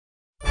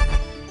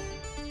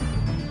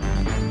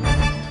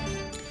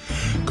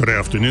Good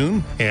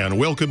afternoon, and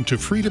welcome to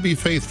Free to Be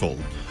Faithful.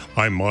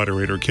 I'm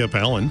moderator Kip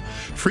Allen.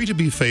 Free to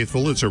Be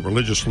Faithful is a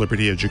religious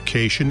liberty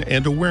education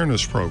and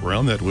awareness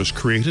program that was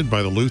created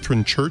by the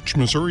Lutheran Church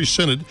Missouri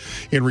Synod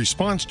in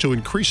response to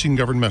increasing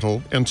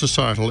governmental and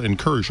societal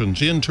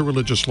incursions into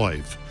religious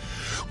life.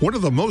 One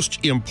of the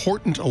most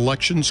important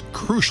elections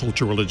crucial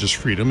to religious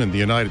freedom in the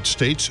United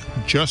States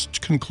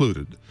just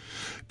concluded.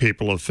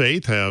 People of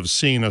faith have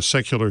seen a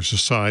secular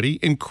society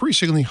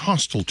increasingly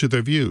hostile to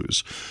their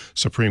views.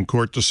 Supreme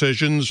Court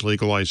decisions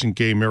legalizing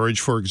gay marriage,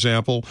 for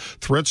example,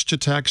 threats to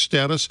tax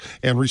status,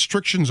 and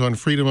restrictions on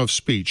freedom of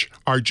speech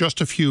are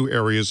just a few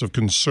areas of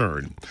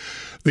concern.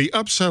 The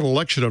upset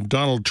election of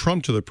Donald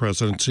Trump to the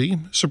presidency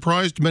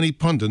surprised many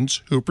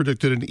pundits who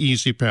predicted an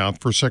easy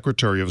path for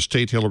Secretary of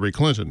State Hillary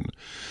Clinton.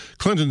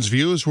 Clinton's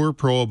views were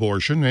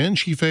pro-abortion, and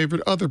she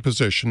favored other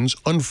positions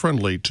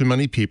unfriendly to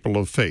many people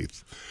of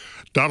faith.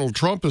 Donald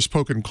Trump has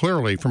spoken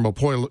clearly from a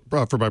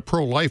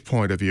pro-life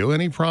point of view,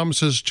 and he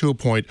promises to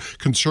appoint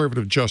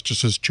conservative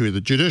justices to the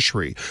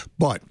judiciary.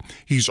 But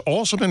he's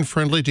also been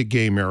friendly to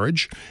gay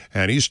marriage,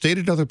 and he's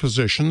stated other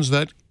positions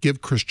that give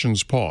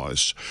Christians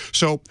pause.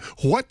 So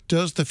what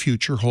does the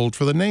future hold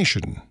for the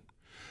nation?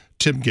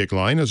 Tim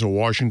Goeglein is a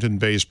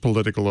Washington-based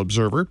political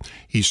observer.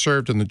 He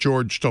served in the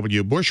George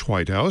W. Bush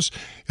White House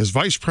as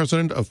vice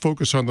president of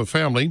Focus on the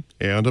Family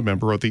and a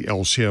member of the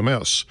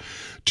LCMS.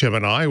 Tim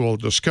and I will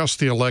discuss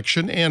the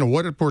election and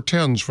what it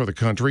portends for the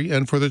country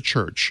and for the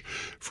church.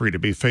 Free to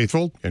Be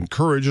Faithful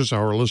encourages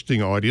our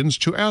listening audience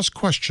to ask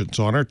questions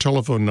on our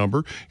telephone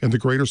number in the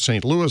greater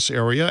St. Louis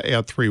area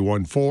at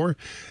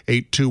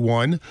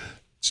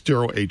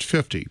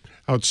 314-821-0850.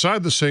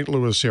 Outside the St.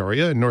 Louis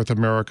area in North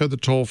America, the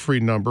toll-free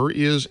number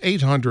is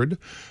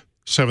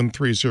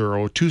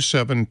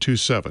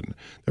 800-730-2727.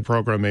 The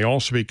program may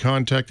also be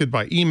contacted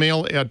by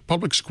email at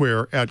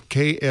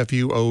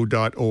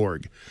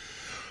publicsquare@kfuo.org.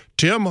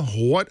 Tim,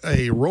 what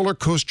a roller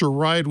coaster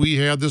ride we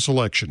had this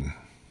election.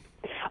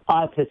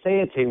 To say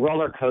it's a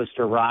roller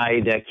coaster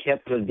ride,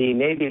 Kip, would be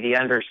maybe the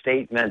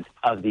understatement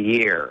of the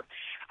year.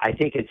 I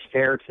think it's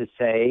fair to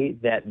say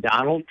that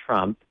Donald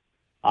Trump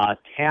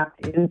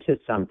tapped into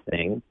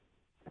something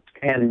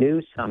and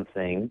knew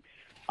something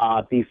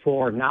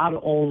before not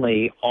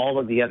only all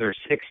of the other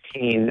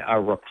 16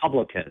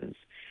 Republicans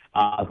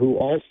who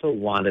also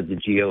wanted the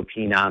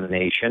GOP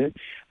nomination,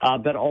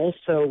 but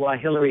also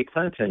Hillary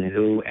Clinton,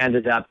 who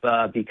ended up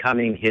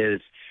becoming his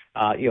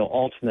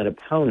ultimate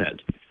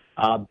opponent.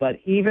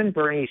 But even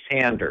Bernie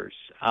Sanders,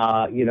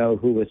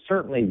 who was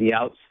certainly the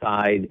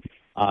outside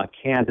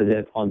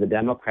candidate on the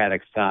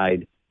Democratic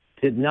side,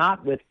 did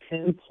not with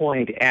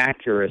pinpoint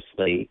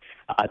accuracy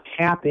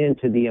tap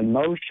into the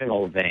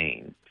emotional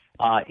vein,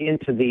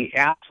 into the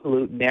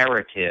absolute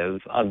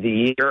narrative of the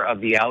year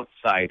of the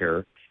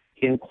outsider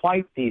in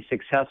quite the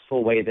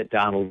successful way that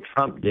Donald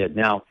Trump did.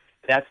 Now,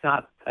 that's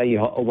not a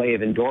way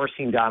of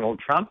endorsing Donald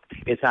Trump.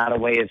 It's not a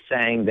way of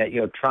saying that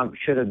Trump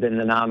should have been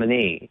the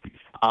nominee.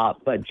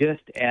 But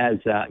just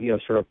as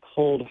sort of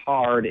cold,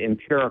 hard,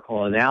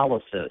 empirical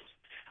analysis,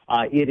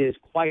 it is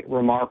quite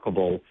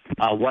remarkable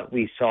what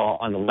we saw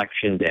on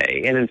Election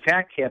Day. And in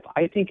fact, Kip,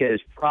 I think it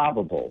is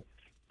probable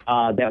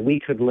that we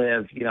could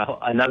live,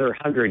 another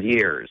 100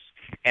 years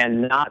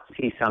and not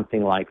see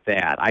something like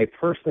that. I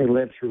personally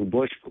lived through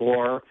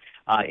Bush-Gore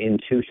in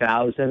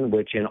 2000,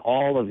 which in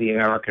all of the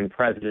American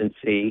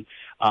presidency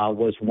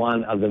was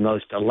one of the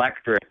most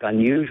electric,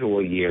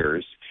 unusual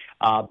years.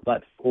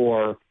 But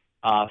for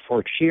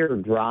sheer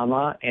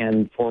drama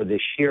and for the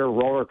sheer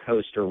roller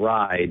coaster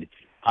ride,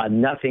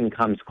 nothing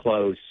comes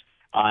close,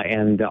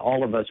 and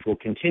all of us will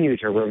continue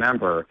to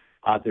remember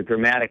the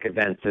dramatic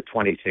events of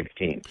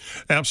 2016.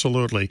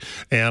 Absolutely.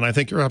 And I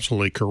think you're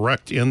absolutely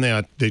correct in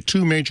that the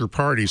two major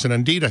parties, and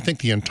indeed I think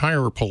the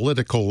entire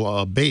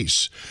political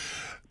base,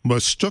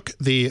 mistook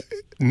the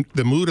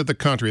mood of the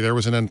country. There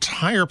was an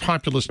entire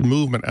populist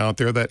movement out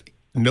there that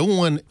no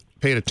one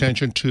paid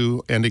attention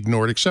to and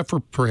ignored, except for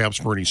perhaps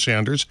Bernie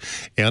Sanders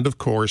and, of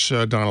course,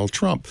 Donald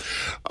Trump.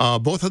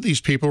 Both of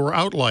these people were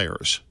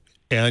outliers.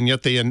 And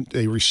yet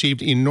they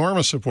received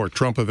enormous support.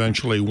 Trump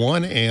eventually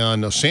won,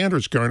 and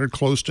Sanders garnered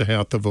close to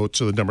half the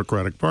votes of the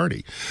Democratic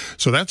Party.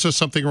 So that says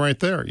something right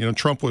there.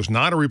 Trump was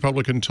not a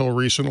Republican until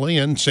recently,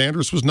 and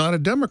Sanders was not a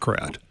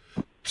Democrat.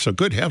 So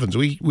good heavens,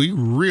 we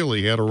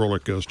really had a roller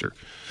coaster.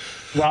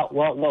 Well,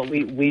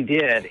 we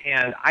did.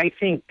 And I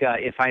think,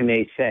 if I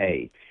may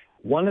say,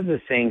 one of the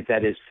things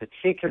that is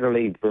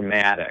particularly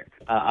dramatic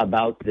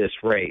about this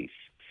race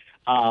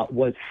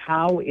was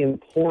how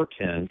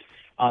important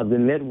the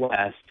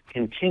Midwest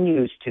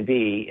continues to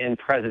be in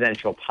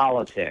presidential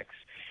politics.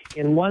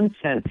 In one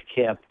sense,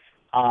 Kip,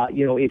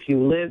 if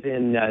you live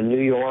in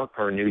New York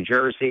or New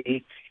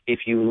Jersey,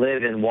 if you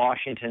live in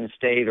Washington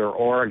State or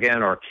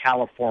Oregon or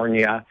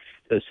California,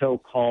 the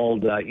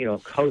so-called,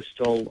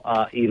 coastal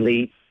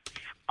elite,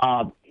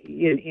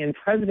 in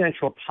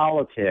presidential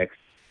politics,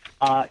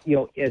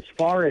 as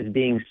far as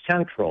being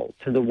central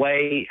to the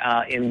way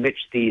in which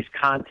these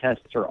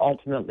contests are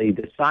ultimately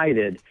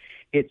decided,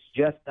 it's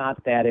just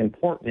not that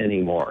important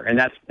anymore. And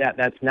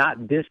that's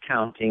not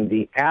discounting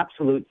the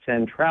absolute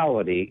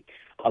centrality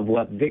of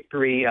what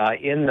victory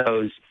in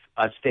those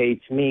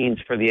states means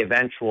for the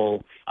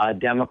eventual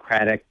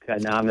Democratic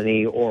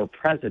nominee or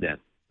president.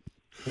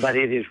 But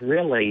it is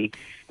really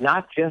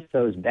not just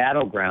those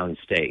battleground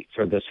states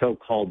or the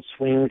so-called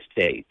swing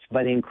states,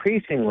 but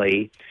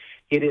increasingly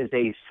it is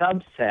a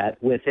subset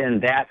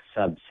within that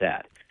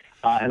subset.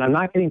 And I'm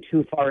not getting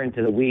too far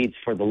into the weeds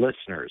for the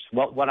listeners.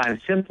 What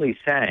I'm simply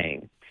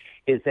saying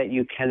is that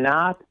you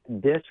cannot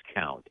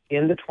discount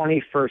in the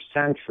 21st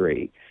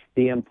century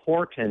the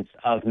importance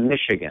of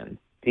Michigan,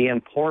 the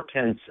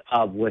importance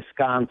of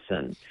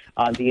Wisconsin,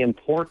 the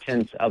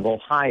importance of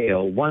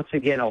Ohio. Once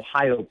again,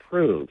 Ohio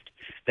proved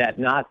that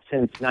not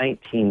since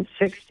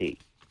 1960,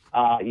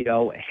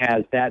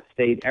 has that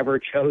state ever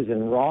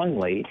chosen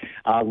wrongly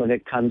when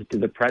it comes to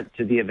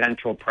the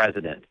eventual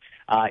president.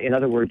 In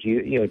other words,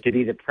 to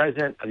be the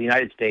president of the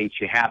United States,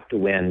 you have to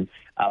win,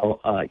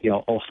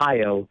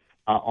 Ohio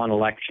on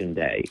Election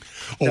Day.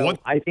 So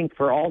I think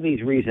for all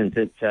these reasons,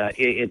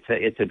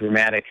 it's a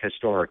dramatic,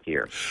 historic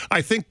year.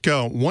 I think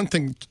one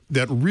thing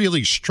that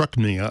really struck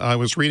me, I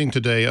was reading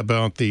today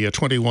about the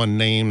 21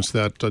 names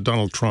that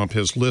Donald Trump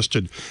has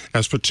listed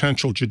as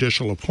potential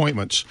judicial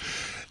appointments.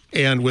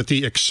 And with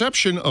the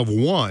exception of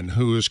one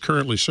who is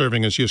currently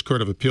serving as U.S.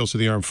 Court of Appeals of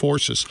the Armed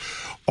Forces,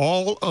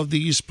 all of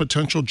these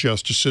potential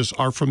justices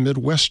are from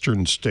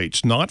Midwestern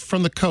states, not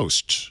from the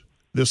coast.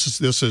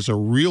 This is a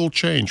real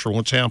change from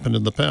what's happened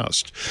in the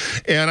past.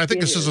 And I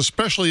think this is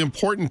especially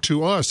important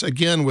to us,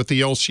 again, with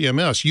the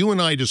LCMS. You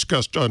and I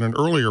discussed on an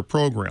earlier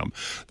program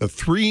the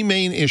three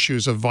main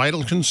issues of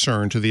vital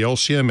concern to the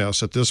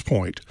LCMS at this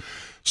point: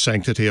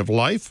 sanctity of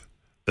life,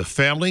 the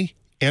family,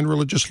 and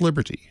religious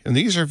liberty. And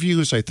these are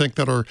views, I think,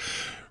 that are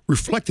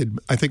reflected,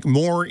 I think,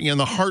 more in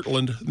the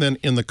heartland than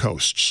in the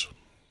coasts.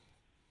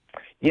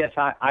 Yes,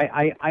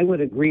 I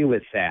would agree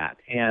with that.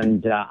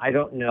 And I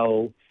don't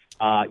know,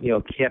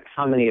 Kip,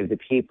 how many of the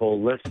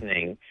people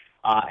listening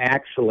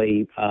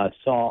actually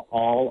saw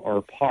all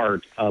or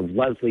part of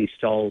Leslie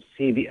Stoll's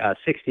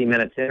 60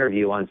 Minutes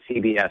interview on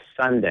CBS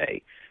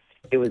Sunday.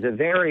 It was a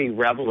very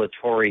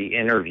revelatory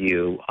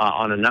interview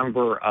on a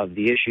number of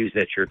the issues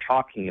that you're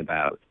talking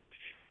about.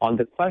 On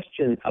the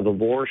question of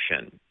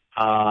abortion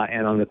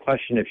and on the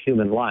question of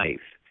human life,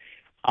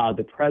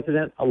 the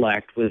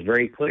president-elect was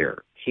very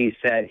clear. He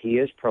said he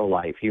is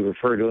pro-life. He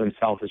referred to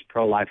himself as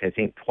pro-life, I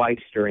think,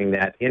 twice during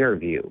that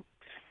interview.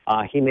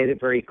 He made it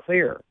very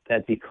clear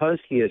that because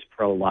he is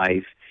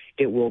pro-life,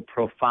 it will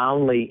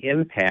profoundly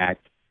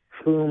impact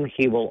whom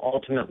he will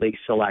ultimately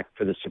select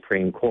for the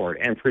Supreme Court.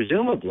 And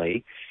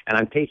presumably, and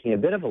I'm taking a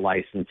bit of a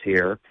license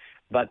here,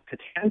 but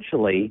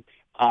potentially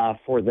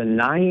for the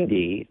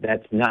 90,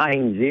 that's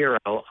 90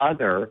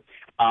 other,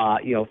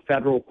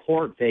 federal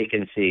court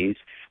vacancies,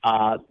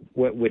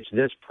 which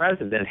this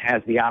president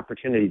has the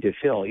opportunity to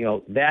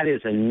fill. That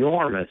is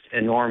enormous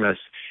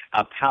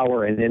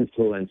power and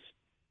influence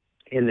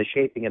in the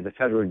shaping of the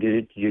federal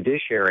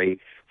judiciary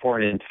for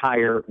an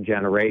entire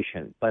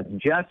generation. But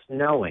just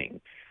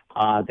knowing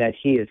that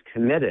he is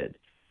committed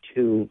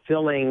to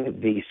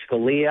filling the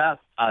Scalia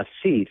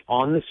seat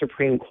on the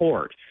Supreme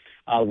Court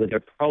with a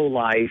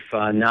pro-life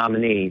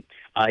nominee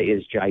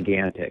is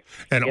gigantic.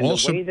 And in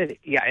also, the way that,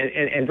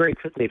 and very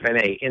quickly, if I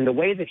may, in the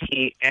way that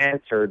he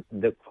answered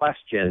the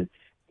question,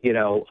 in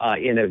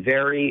a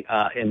very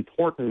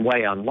important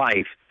way on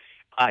life,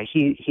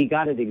 he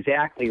got it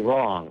exactly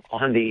wrong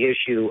on the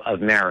issue of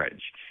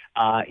marriage.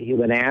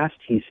 When asked,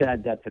 he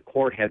said that the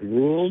court had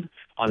ruled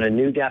on a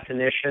new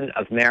definition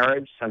of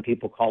marriage. Some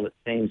people call it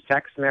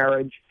same-sex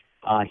marriage.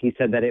 He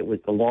said that it was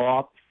the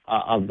law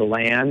of the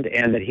land,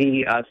 and that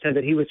he said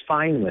that he was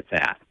fine with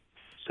that.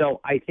 So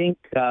I think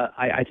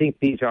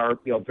these are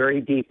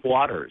very deep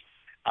waters.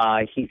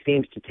 He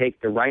seems to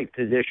take the right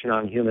position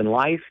on human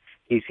life.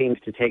 He seems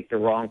to take the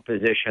wrong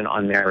position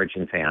on marriage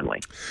and family.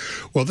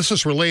 Well, this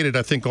is related,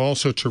 I think,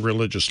 also to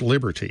religious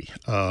liberty.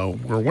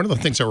 Where one of the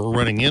things that we're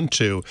running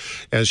into,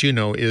 as you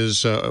know,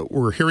 is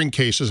we're hearing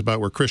cases about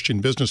where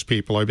Christian business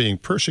people are being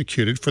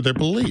persecuted for their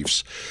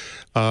beliefs.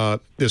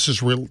 This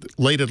is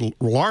related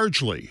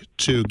largely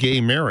to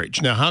gay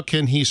marriage. Now, how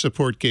can he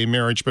support gay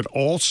marriage but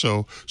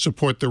also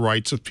support the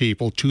rights of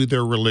people to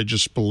their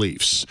religious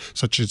beliefs,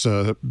 such as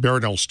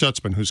Barronelle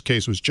Stutzman, whose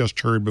case was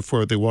just heard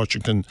before the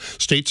Washington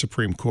State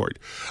Supreme Court?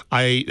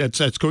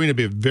 That's going to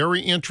be a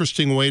very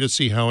interesting way to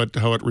see how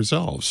it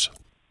resolves.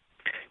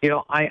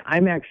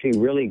 I'm actually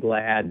really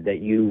glad that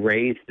you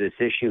raised this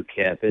issue,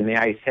 Kip. And may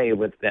I say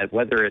that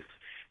whether it's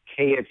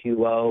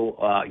KFUO,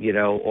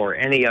 or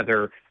any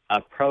other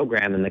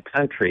program in the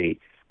country,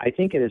 I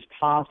think it is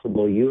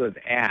possible you have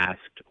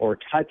asked or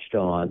touched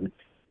on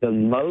the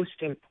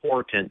most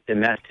important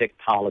domestic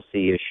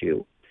policy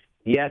issue.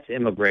 Yes,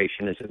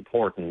 immigration is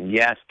important.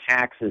 Yes,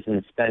 taxes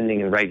and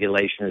spending and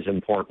regulation is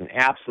important.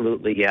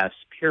 Absolutely yes,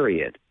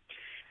 period.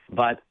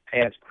 But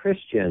as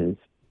Christians,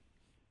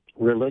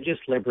 religious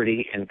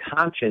liberty and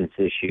conscience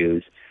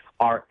issues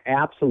are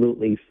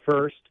absolutely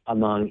first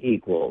among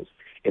equals.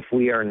 If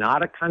we are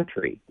not a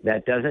country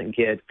that doesn't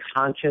get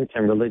conscience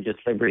and religious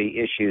liberty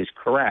issues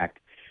correct,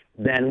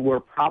 then we're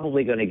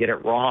probably going to get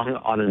it wrong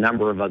on a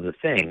number of other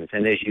things.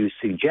 And as you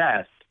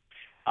suggest,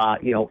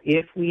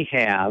 if we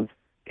have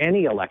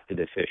any elected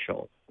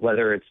official,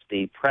 whether it's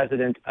the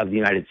president of the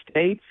United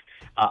States,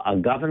 a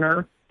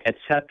governor,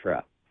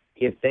 etc.,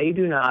 if they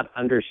do not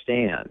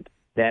understand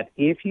that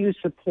if you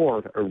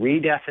support a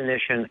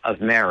redefinition of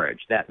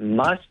marriage that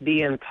must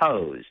be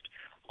imposed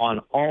on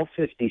all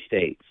 50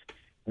 states,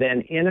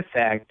 then in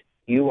effect,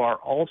 you are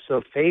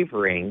also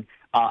favoring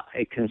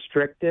a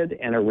constricted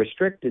and a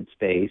restricted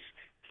space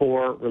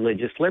for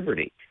religious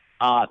liberty.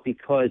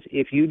 Because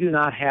if you do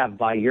not have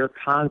by your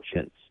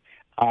conscience,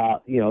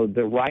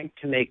 the right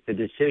to make the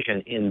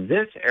decision in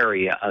this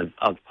area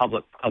of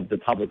the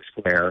public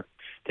square,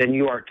 then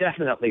you are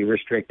definitely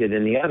restricted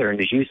in the other. And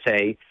as you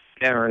say,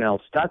 Darnell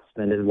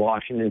Stutzman in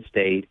Washington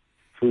State,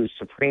 whose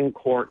Supreme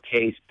Court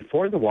case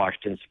before the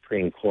Washington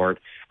Supreme Court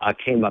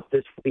came up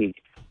this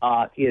week,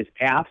 is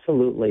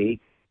absolutely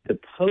the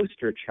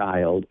poster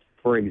child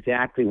for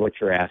exactly what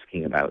you're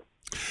asking about.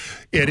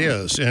 It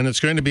is, and it's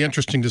going to be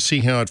interesting to see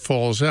how it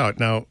falls out.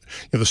 Now,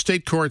 the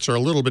state courts are a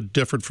little bit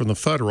different from the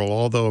federal,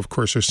 although, of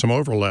course, there's some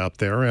overlap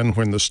there. And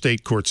when the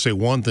state courts say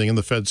one thing and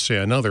the feds say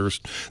another,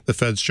 the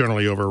feds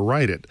generally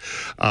override it.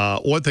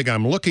 One thing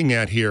I'm looking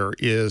at here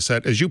is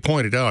that, as you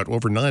pointed out,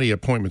 over 90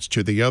 appointments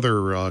to the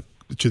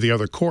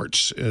other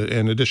courts,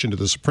 in addition to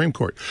the Supreme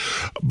Court.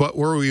 But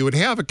where we would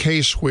have a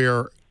case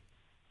where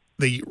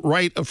the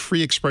right of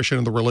free expression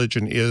of the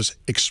religion is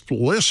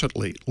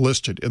explicitly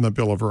listed in the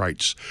Bill of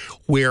Rights,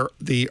 where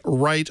the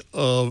right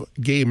of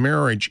gay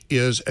marriage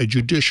is a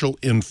judicial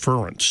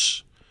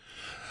inference.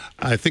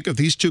 I think if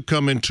these two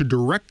come into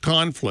direct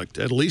conflict,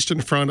 at least in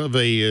front of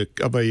a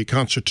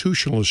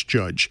constitutionalist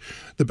judge,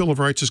 the Bill of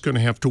Rights is going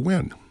to have to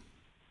win.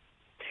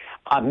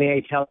 May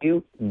I tell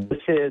you,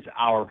 this is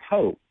our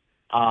hope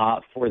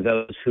for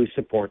those who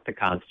support the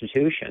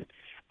Constitution.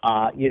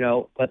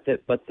 But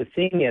the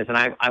thing is, and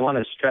I want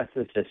to stress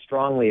this as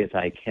strongly as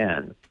I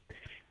can,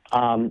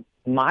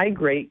 my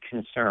great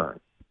concern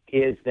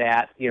is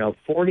that,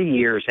 40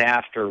 years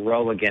after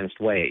Roe against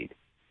Wade,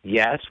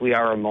 yes, we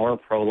are a more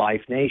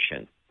pro-life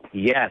nation.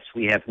 Yes,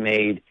 we have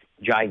made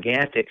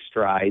gigantic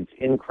strides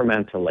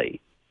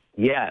incrementally.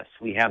 Yes,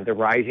 we have the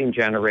rising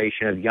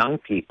generation of young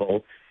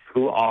people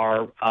who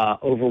are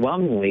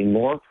overwhelmingly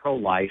more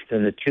pro-life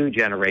than the two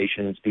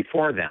generations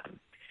before them.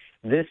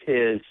 This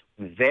is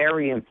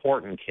very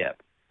important,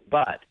 Kip,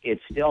 but it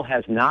still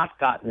has not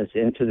gotten us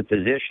into the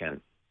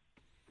position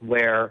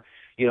where,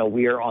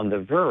 we are on the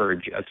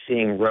verge of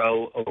seeing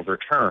Roe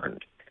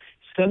overturned.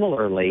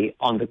 Similarly,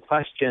 on the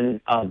question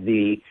of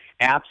the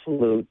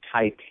absolute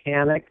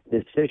titanic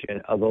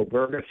decision of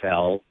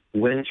Obergefell,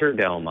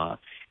 Windsor-Doma,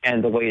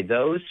 and the way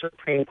those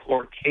Supreme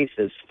Court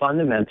cases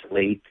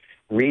fundamentally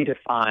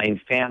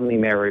redefined family,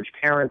 marriage,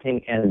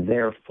 parenting, and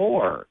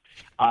therefore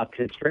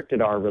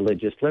constricted our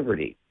religious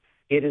liberty.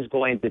 It is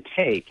going to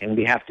take, and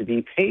we have to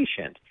be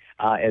patient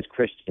as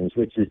Christians,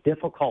 which is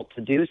difficult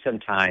to do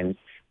sometimes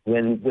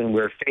when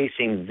we're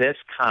facing this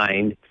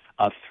kind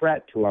of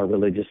threat to our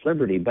religious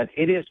liberty. But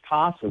it is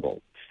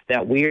possible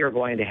that we are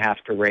going to have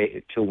to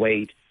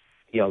wait,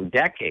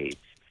 decades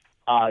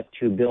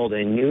to build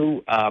a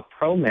new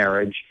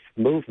pro-marriage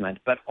movement,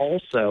 but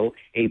also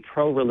a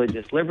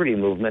pro-religious liberty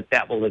movement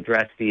that will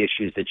address the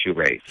issues that you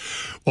raised.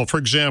 Well, for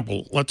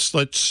example,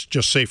 let's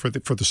just say for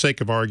the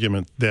sake of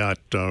argument that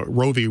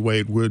Roe v.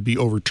 Wade would be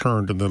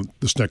overturned in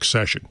this next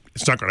session.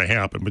 It's not going to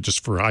happen, but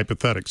just for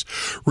hypothetics.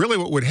 Really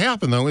what would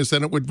happen, though, is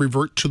then it would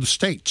revert to the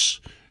states.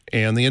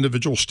 And the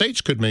individual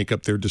states could make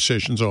up their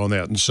decisions on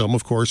that. And some,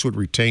 of course, would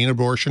retain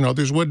abortion,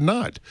 others would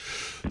not.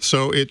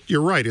 So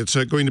you're right, it's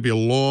going to be a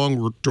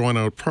long,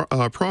 drawn-out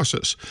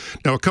process.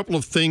 Now, a couple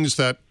of things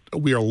that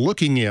we are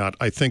looking at,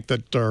 I think,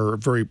 that are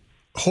very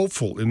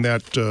hopeful in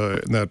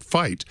that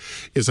fight,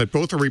 is that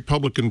both the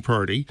Republican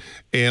Party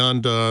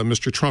and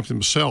Mr. Trump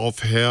himself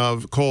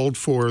have called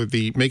for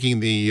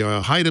making the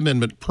Hyde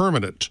Amendment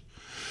permanent,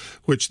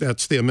 which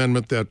that's the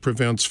amendment that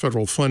prevents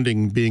federal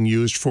funding being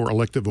used for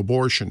elective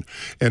abortion.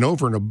 And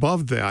over and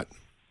above that,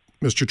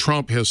 Mr.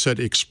 Trump has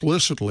said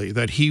explicitly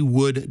that he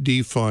would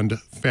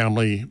defund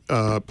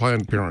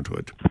Planned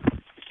Parenthood.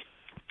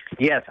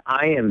 Yes,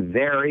 I am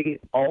very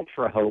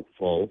ultra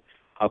hopeful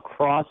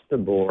across the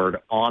board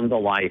on the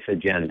life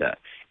agenda.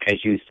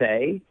 As you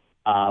say,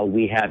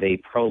 we have a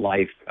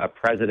pro-life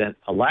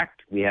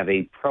president-elect, we have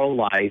a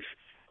pro-life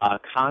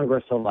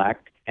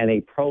Congress-elect, and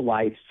a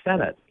pro-life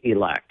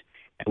Senate-elect.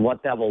 And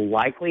what that will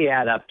likely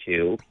add up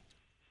to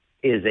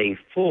is a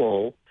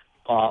full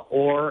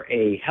or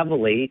a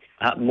heavily,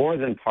 more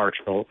than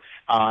partial,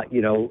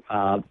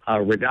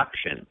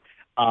 reduction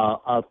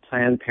of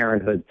Planned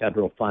Parenthood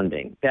federal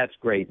funding. That's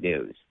great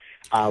news.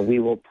 We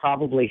will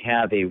probably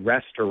have a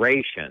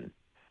restoration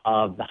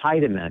of the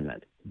Hyde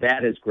Amendment.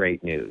 That is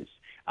great news.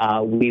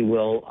 We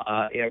will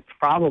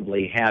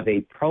probably have a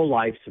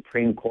pro-life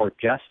Supreme Court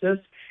justice,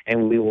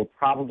 and we will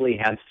probably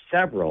have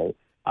several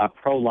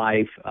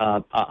pro-life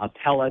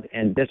appellate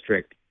and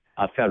district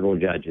federal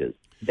judges.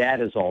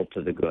 that is all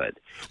to the good.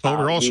 Well,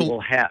 we're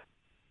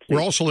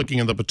We're also looking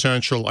at the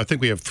potential. I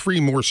think we have 3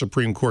 more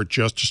Supreme Court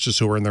justices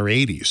who are in their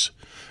 80s.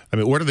 I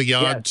mean, what are the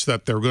odds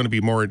that there are going to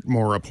be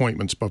more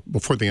appointments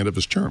before the end of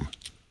his term?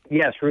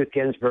 Yes, Ruth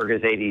Ginsburg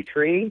is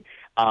 83.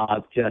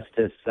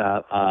 Justice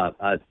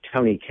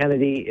Tony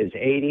Kennedy is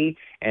 80,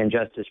 and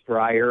Justice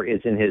Breyer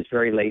is in his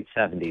very late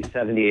 70s,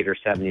 78 or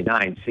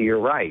 79. So you're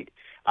right.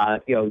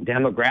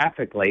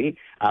 Demographically,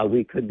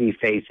 we could be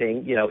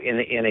facing,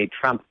 in a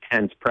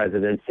Trump-Pence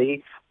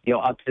presidency,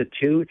 up to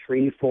 2,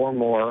 3, 4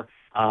 more,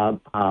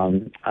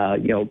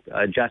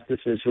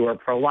 justices who are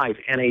pro-life,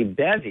 and a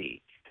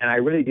bevy, and I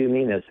really do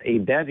mean this, a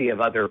bevy of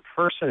other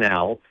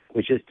personnel,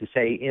 which is to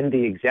say in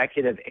the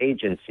executive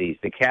agencies,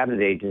 the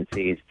cabinet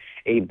agencies,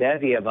 a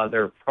bevy of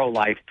other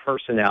pro-life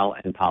personnel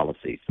and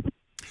policies.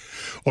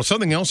 Well,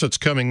 something else that's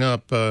coming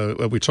up,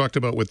 we talked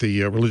about with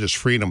the religious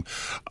freedom,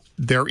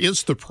 there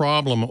is the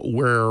problem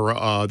where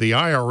the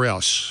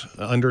IRS,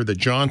 under the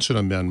Johnson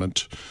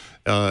Amendment,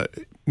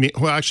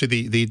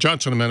 the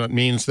Johnson Amendment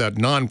means that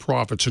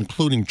nonprofits,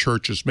 including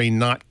churches, may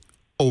not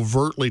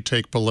overtly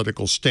take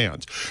political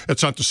stands.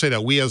 That's not to say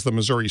that we as the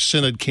Missouri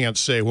Synod can't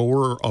say, well,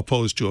 we're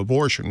opposed to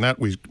abortion. That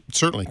we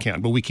certainly can,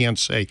 but we can't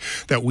say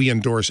that we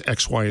endorse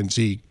X, Y, and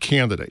Z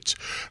candidates.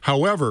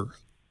 However,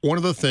 one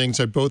of the things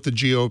that both the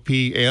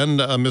GOP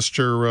and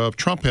Mr.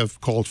 Trump have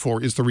called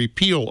for is the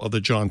repeal of the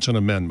Johnson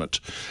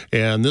Amendment.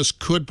 And this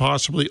could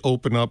possibly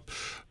open up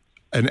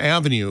an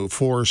avenue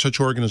for such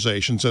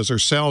organizations as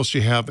ourselves to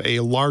have a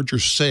larger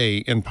say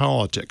in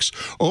politics.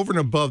 Over and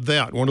above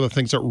that, one of the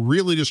things that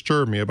really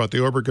disturbed me about the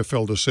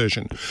Obergefell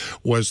decision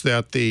was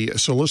that the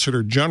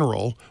Solicitor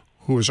General,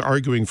 who was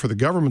arguing for the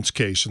government's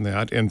case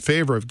in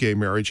favor of gay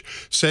marriage,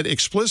 said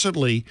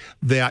explicitly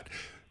that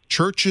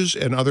churches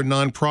and other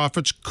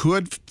nonprofits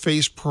could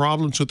face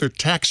problems with their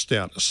tax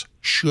status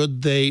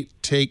should they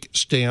take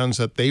stands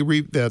that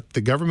that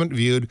the government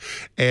viewed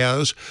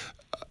as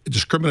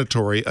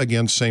discriminatory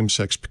against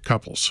same-sex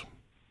couples.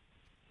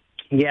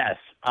 Yes.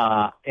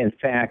 In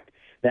fact,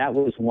 that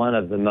was one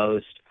of the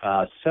most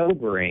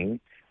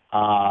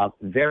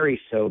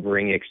very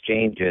sobering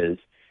exchanges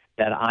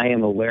that I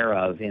am aware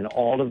of in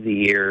all of the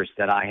years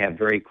that I have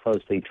very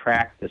closely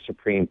tracked the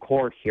Supreme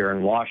Court here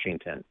in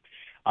Washington.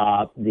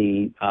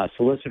 The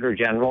Solicitor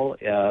General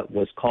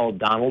was called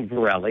Donald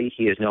Verrilli.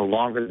 He is no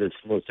longer the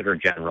Solicitor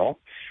General.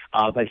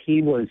 But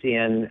he was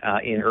in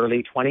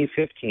early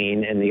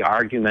 2015 in the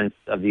arguments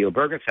of the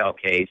Obergefell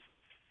case.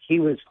 He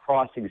was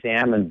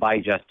cross-examined by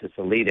Justice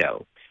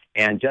Alito.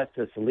 And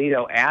Justice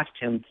Alito asked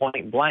him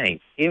point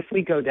blank, if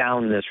we go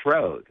down this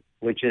road,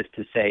 which is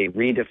to say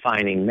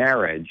redefining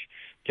marriage,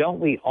 don't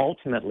we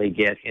ultimately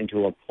get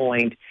into a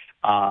point,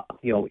 sort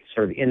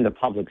of in the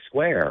public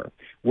square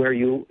where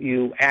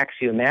you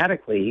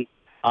axiomatically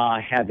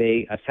have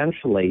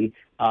essentially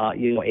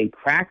a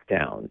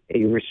crackdown,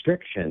 a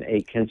restriction,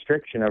 a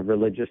constriction of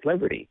religious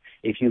liberty,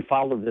 if you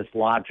follow this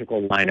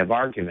logical line of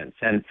arguments.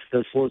 And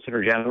the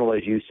Solicitor General,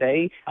 as you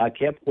say,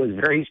 Kip, was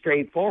very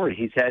straightforward.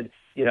 He said,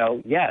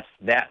 yes,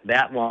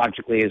 that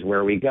logically is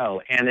where we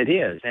go. And it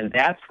is. And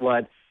that's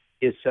what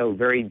is so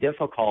very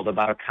difficult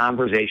about a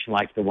conversation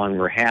like the one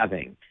we're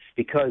having,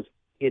 because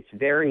it's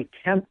very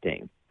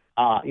tempting,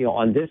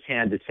 on this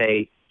hand to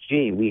say,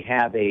 gee, we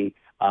have a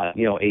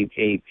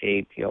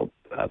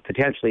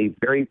potentially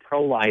very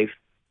pro-life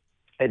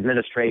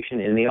administration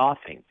in the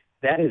offing.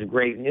 That is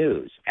great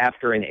news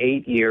after an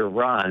 8-year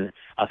run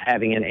of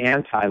having an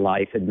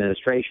anti-life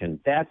administration.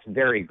 That's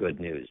very good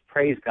news.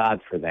 Praise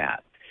God for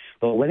that.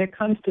 But when it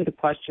comes to the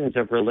questions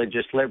of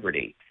religious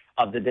liberty,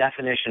 of the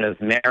definition of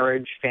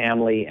marriage,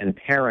 family, and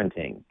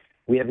parenting,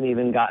 we haven't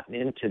even gotten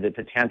into the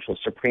potential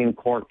Supreme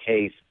Court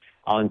case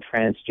on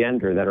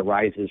transgender that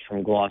arises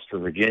from Gloucester,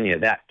 Virginia.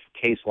 That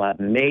case will have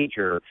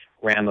major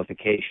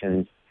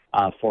ramifications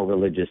for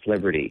religious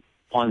liberty.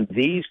 On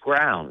these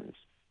grounds,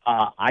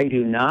 I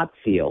do not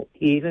feel,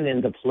 even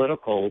in the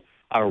political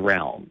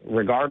realm,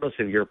 regardless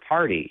of your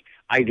party,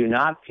 I do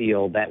not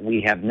feel that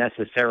we have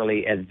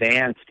necessarily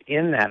advanced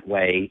in that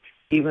way,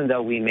 even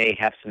though we may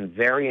have some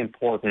very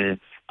important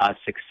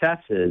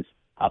successes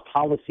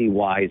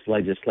policy-wise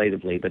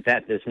legislatively. But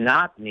that does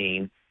not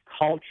mean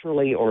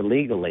culturally or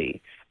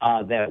legally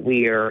that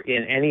we are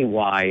in any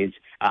wise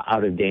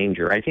out of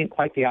danger. I think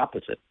quite the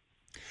opposite.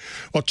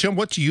 Well, Tim,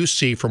 what do you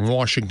see from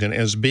Washington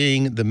as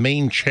being the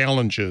main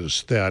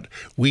challenges that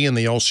we in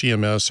the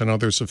LCMS and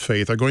others of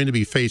faith are going to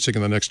be facing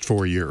in the next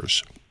 4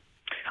 years?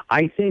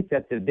 I think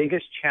that the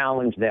biggest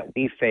challenge that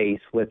we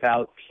face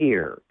without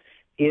peer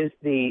is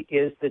the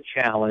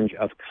challenge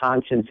of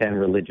conscience and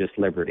religious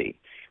liberty.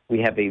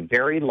 We have a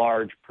very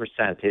large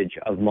percentage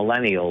of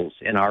millennials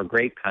in our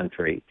great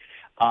country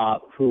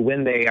who,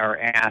 when they are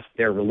asked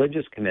their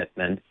religious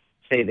commitment,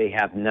 say they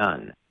have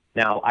none.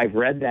 Now, I've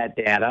read that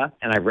data,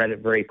 and I've read it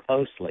very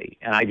closely,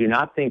 and I do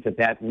not think that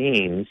that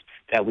means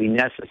that we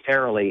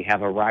necessarily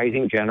have a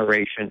rising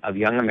generation of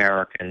young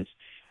Americans,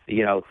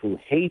 who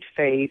hate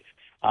faith,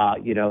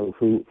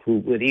 who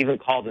would even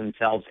call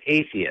themselves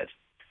atheists.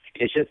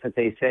 It's just that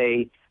they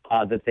say,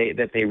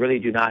 that they really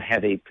do not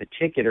have a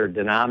particular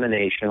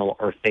denominational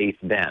or faith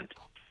bent.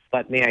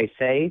 But may I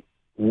say,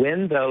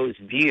 when those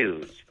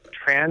views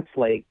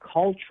translate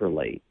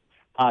culturally,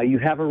 you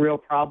have a real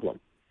problem,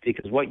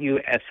 because what you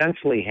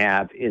essentially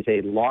have is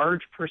a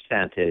large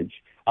percentage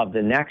of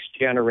the next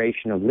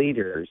generation of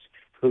leaders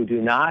who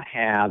do not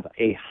have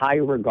a high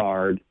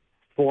regard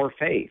for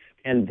faith,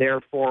 and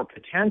therefore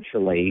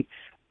potentially,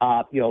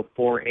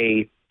 for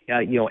a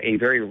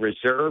very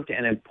reserved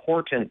and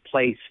important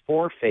place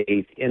for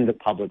faith in the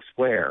public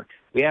square.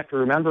 We have to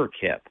remember,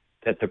 Kip,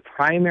 that the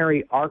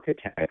primary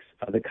architects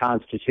of the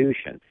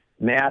Constitution,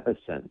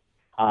 Madison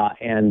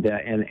and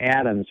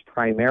Adams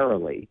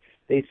primarily,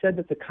 they said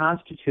that the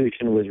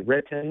Constitution was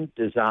written,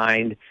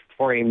 designed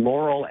for a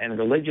moral and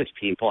religious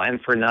people and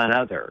for none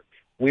other.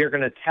 We are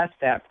going to test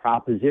that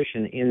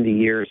proposition in the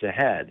years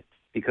ahead,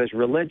 because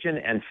religion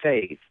and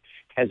faith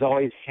has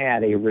always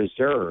had a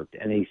reserved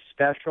and a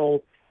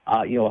special,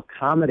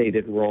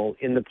 accommodated role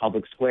in the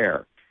public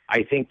square.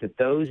 I think that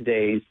those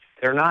days,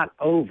 they're not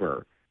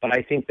over, but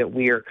I think that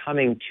we are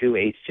coming to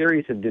a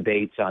series of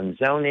debates on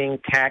zoning,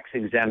 tax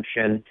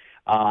exemption,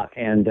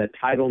 and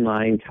Title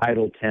IX,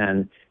 Title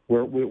X.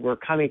 We're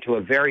coming to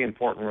a very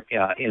important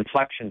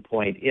inflection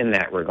point in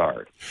that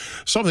regard.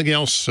 Something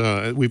else,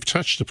 we've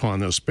touched upon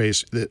this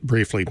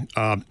briefly.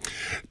 Now,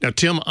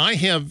 Tim,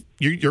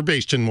 you're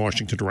based in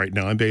Washington right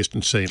now. I'm based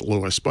in St.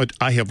 Louis, but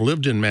I have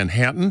lived in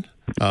Manhattan.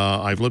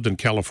 I've lived in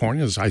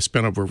California. I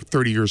spent over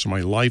 30 years of my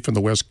life on the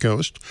West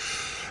Coast.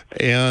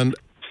 And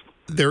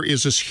there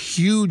is this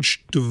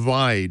huge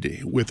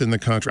divide within the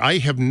country. I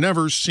have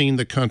never seen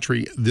the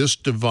country this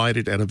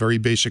divided at a very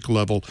basic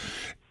level.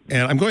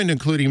 And I'm going to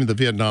include even the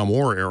Vietnam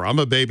War era. I'm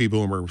a baby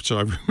boomer, so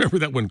I remember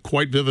that one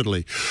quite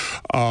vividly.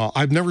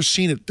 I've never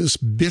seen it this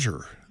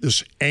bitter,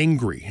 this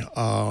angry,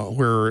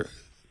 where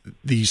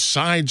the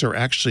sides are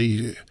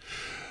actually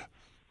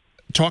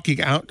talking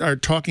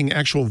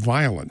actual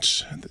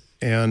violence,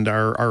 and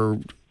I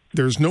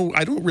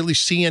don't really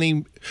see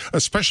any,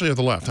 especially at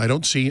the left, I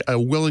don't see a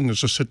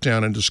willingness to sit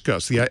down and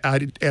discuss. The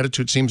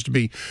attitude seems to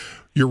be,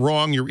 you're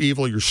wrong, you're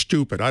evil, you're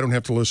stupid, I don't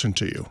have to listen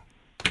to you.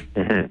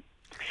 Mm-hmm.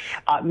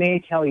 May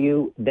I tell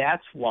you,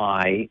 that's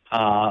why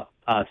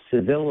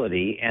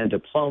civility and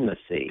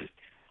diplomacy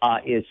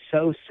is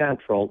so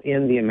central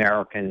in the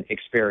American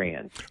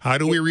experience. How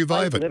do we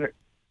revive it?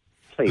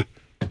 Please.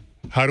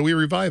 How do we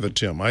revive it,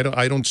 Tim?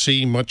 I don't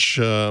see much.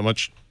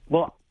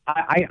 Well,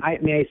 I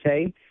may I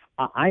say,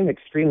 I'm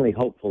extremely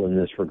hopeful in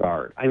this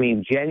regard. I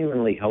mean,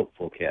 genuinely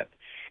hopeful, Kip.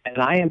 And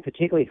I am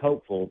particularly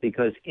hopeful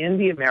because in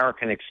the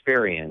American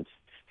experience,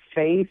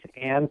 faith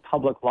and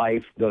public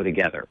life go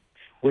together,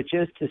 which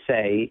is to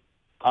say,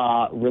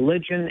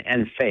 religion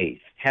and faith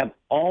have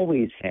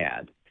always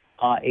had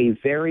a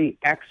very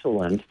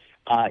excellent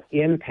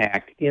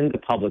impact in the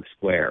public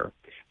square.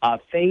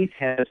 Faith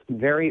has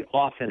very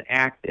often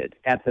acted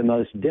at the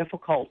most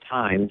difficult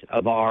times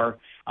of our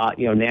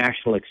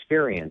national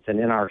experience and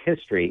in our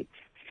history.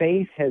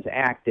 Faith has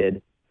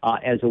acted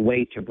as a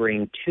way to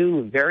bring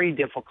two very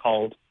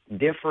difficult,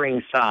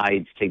 differing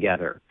sides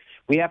together.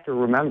 We have to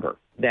remember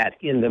that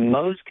in the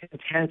most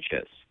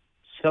contentious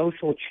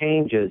social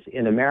changes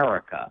in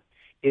America,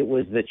 it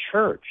was the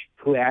church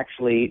who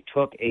actually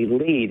took a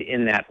lead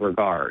in that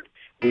regard.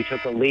 We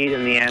took a lead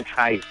in the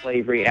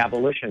anti-slavery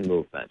abolition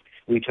movement.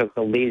 We took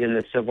the lead in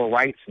the civil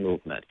rights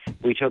movement.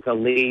 We took a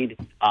lead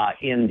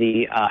in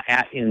the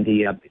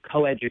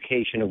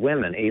co-education of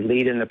women, a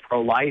lead in the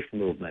pro-life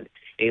movement,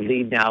 a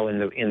lead now in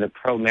the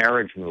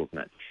pro-marriage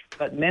movement.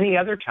 But many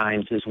other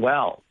times as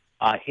well,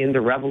 in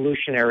the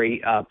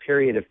revolutionary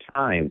period of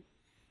time,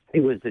 it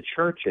was the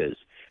churches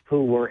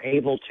who were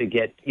able to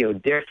get,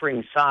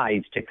 differing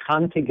sides to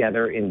come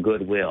together in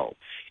goodwill.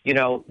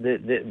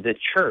 The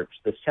church,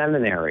 the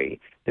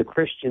seminary, the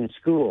Christian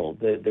school,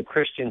 the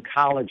Christian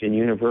college and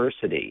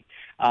university,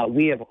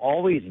 we have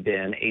always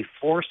been a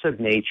force of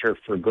nature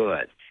for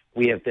good.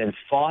 We have been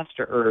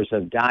fosterers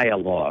of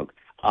dialogue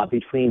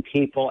between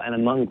people and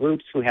among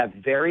groups who have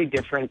very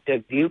different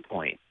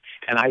viewpoints.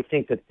 And I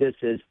think that this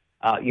is,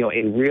 a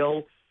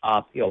real,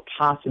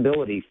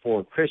 possibility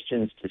for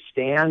Christians to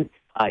stand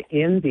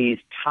in these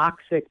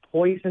toxic,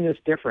 poisonous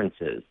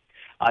differences,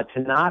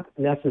 to not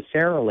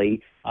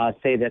necessarily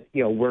say that,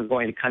 we're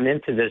going to come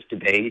into this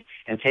debate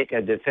and take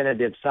a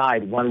definitive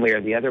side one way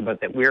or the other, but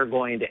that we're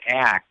going to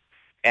act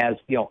as,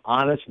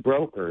 honest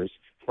brokers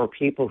for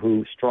people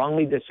who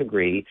strongly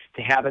disagree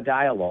to have a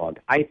dialogue.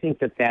 I think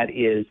that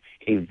is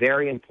a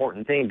very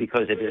important thing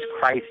because it is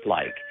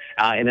Christ-like,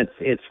 and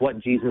it's what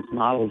Jesus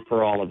modeled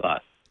for all of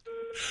us.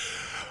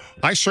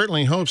 I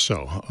certainly hope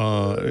so.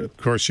 Of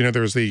course,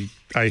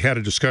 I had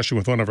a discussion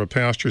with one of our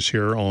pastors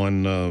here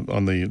on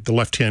the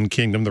left-hand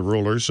kingdom, the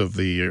rulers of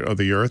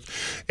the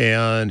earth,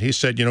 and he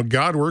said,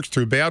 God works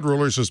through bad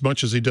rulers as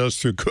much as he does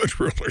through good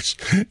rulers,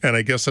 and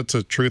I guess that's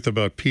the truth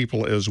about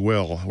people as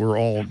well. We're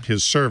all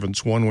his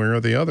servants one way or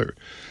the other.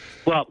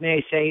 Well, may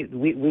I say,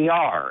 we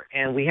are,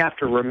 and we have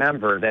to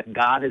remember that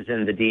God is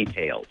in the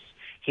details.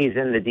 He's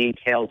in the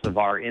details of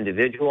our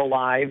individual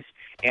lives,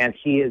 and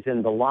he is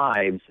in the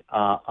lives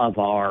of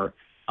our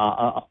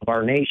of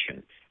our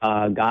nation.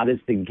 God is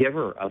the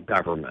giver of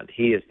government.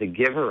 He is the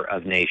giver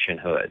of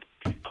nationhood.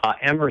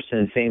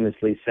 Emerson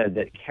famously said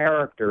that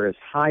character is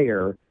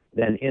higher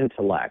than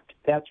intellect.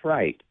 That's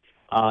right.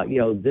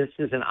 This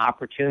is an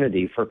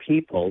opportunity for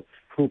people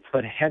who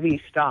put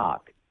heavy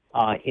stock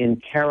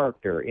in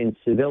character, in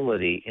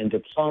civility, in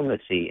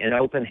diplomacy, in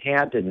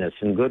open-handedness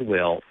and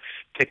goodwill,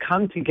 to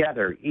come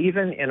together,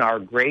 even in our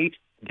great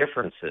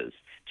differences,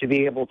 to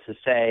be able to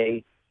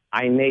say,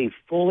 I may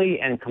fully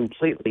and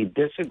completely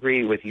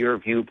disagree with your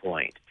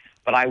viewpoint,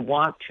 but I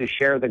want to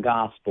share the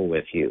gospel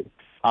with you.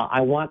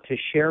 I want to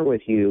share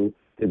with you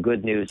the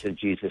good news of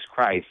Jesus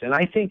Christ. And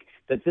I think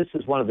that this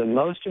is one of the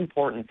most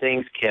important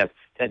things, Kip,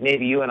 that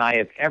maybe you and I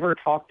have ever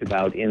talked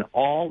about in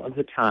all of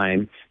the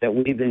time that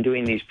we've been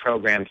doing these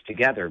programs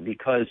together,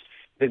 because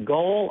the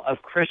goal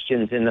of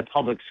Christians in the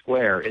public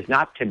square is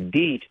not to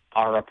beat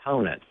our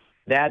opponent.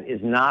 That is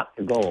not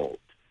the goal.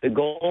 The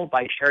goal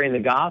by sharing the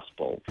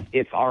gospel,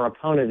 if our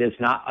opponent is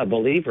not a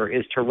believer,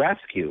 is to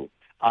rescue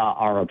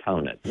our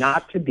opponent,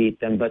 not to beat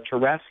them, but to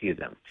rescue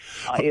them.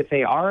 If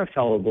they are a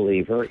fellow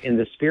believer in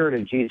the spirit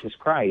of Jesus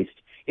Christ,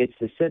 it's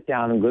to sit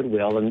down in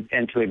goodwill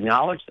and to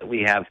acknowledge that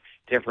we have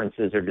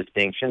differences or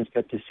distinctions,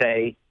 but to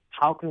say,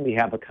 how can we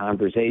have a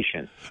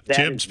conversation?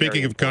 Tim,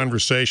 speaking of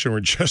conversation,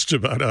 we're just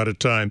about out of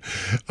time.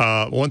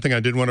 One thing I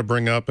did want to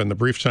bring up in the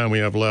brief time we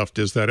have left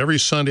is that every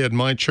Sunday at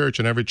my church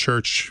and every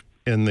church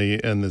in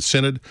the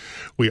Synod,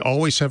 we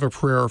always have a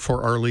prayer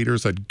for our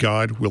leaders that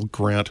God will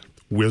grant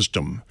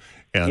wisdom.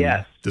 And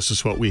yes, this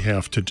is what we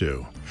have to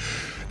do.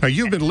 Now,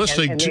 you've been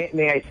listening to...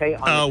 May I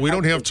say... we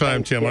don't have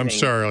time, Tim. I'm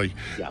sorry.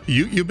 Yeah.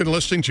 You've been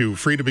listening to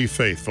Free to be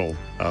Faithful,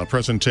 a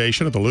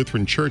presentation of the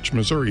Lutheran Church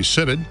Missouri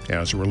Synod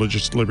as a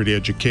religious liberty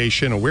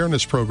education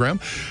awareness program.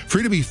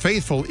 Free to be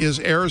Faithful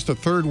airs the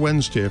third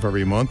Wednesday of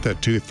every month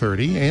at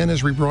 2:30 and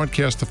is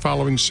rebroadcast the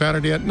following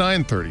Saturday at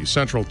 9:30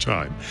 Central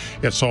Time.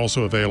 It's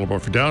also available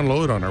for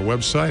download on our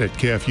website at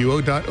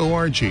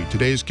kfuo.org.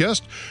 Today's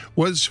guest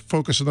was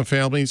Focus on the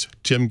Family's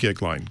Tim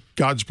Goeglein.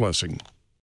 God's blessing.